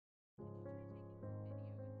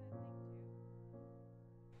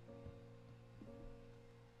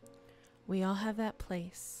We all have that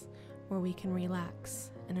place where we can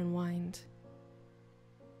relax and unwind.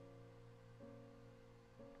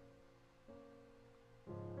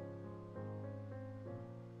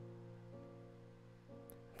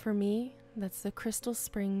 For me, that's the Crystal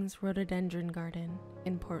Springs Rhododendron Garden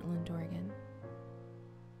in Portland, Oregon.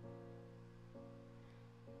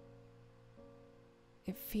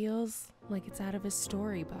 It feels like it's out of a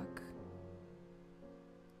storybook.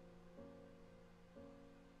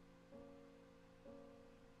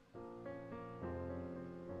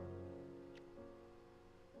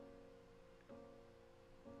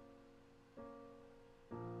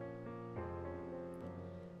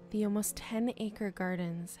 The almost 10-acre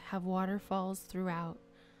gardens have waterfalls throughout,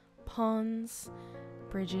 ponds,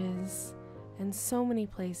 bridges, and so many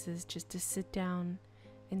places just to sit down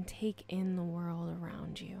and take in the world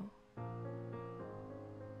around you.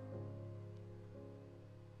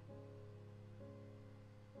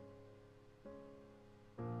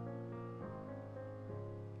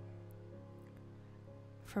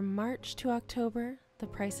 From March to October, the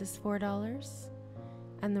price is $4,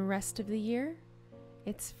 and the rest of the year,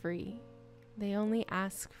 it's free. They only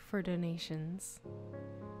ask for donations.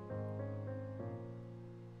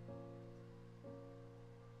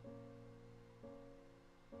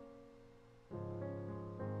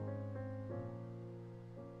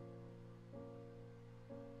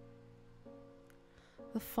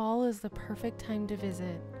 The fall is the perfect time to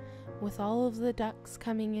visit, with all of the ducks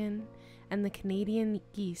coming in and the Canadian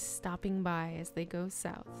geese stopping by as they go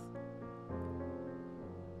south.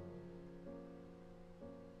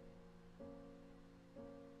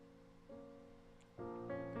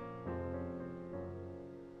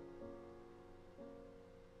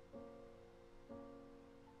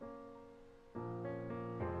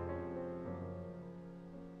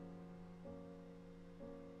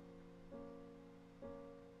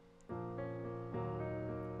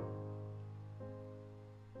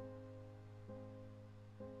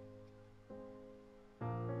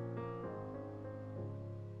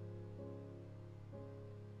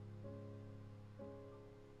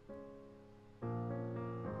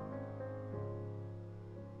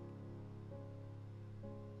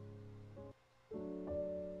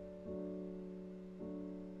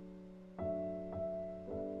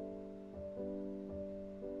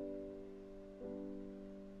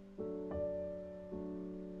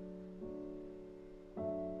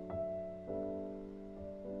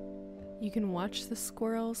 You can watch the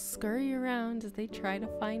squirrels scurry around as they try to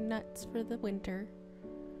find nuts for the winter.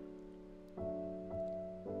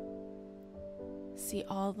 See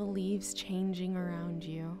all the leaves changing around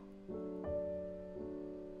you.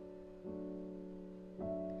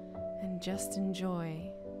 And just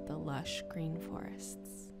enjoy the lush green forests.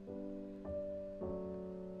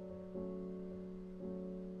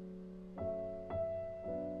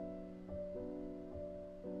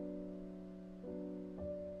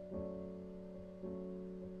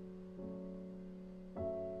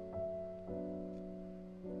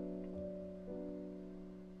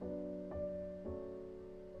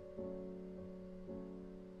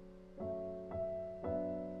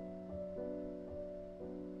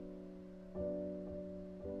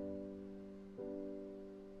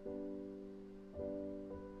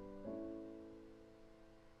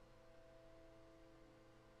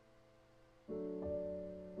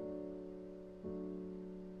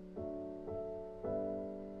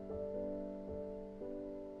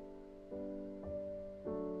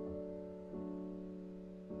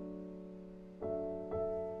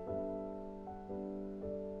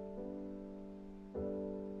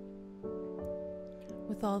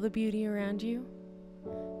 With all the beauty around you,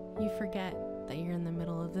 you forget that you're in the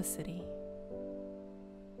middle of the city.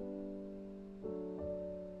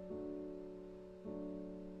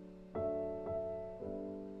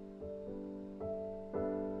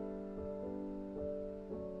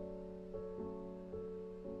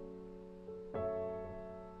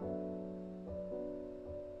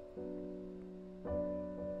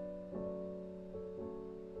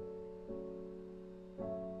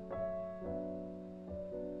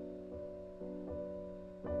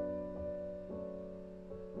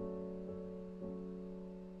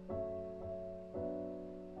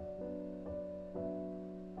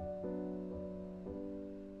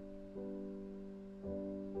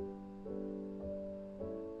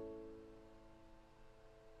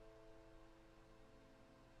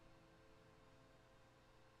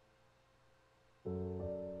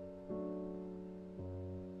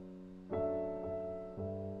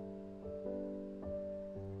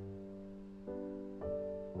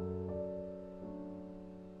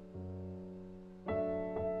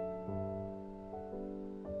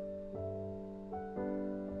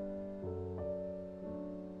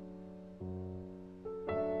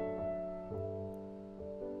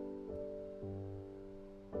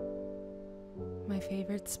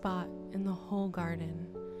 favorite spot in the whole garden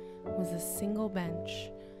was a single bench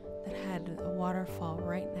that had a waterfall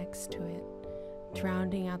right next to it,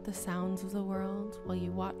 drowning out the sounds of the world while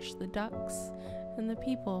you watched the ducks and the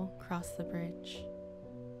people cross the bridge.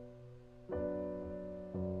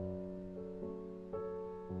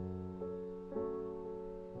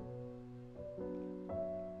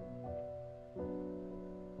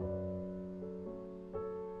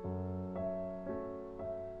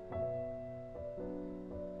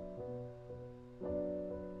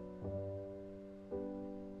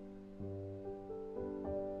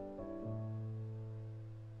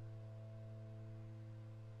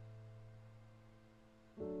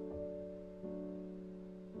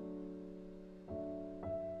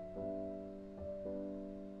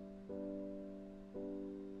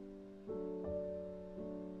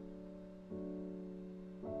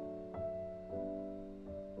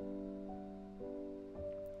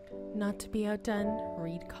 Not to be outdone,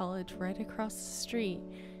 Reed College right across the street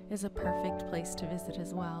is a perfect place to visit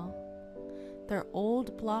as well. Their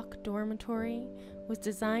old block dormitory was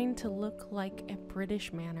designed to look like a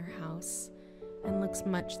British manor house and looks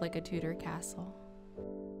much like a Tudor castle.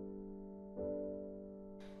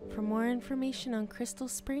 For more information on Crystal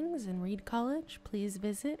Springs and Reed College, please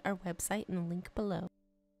visit our website in the link below.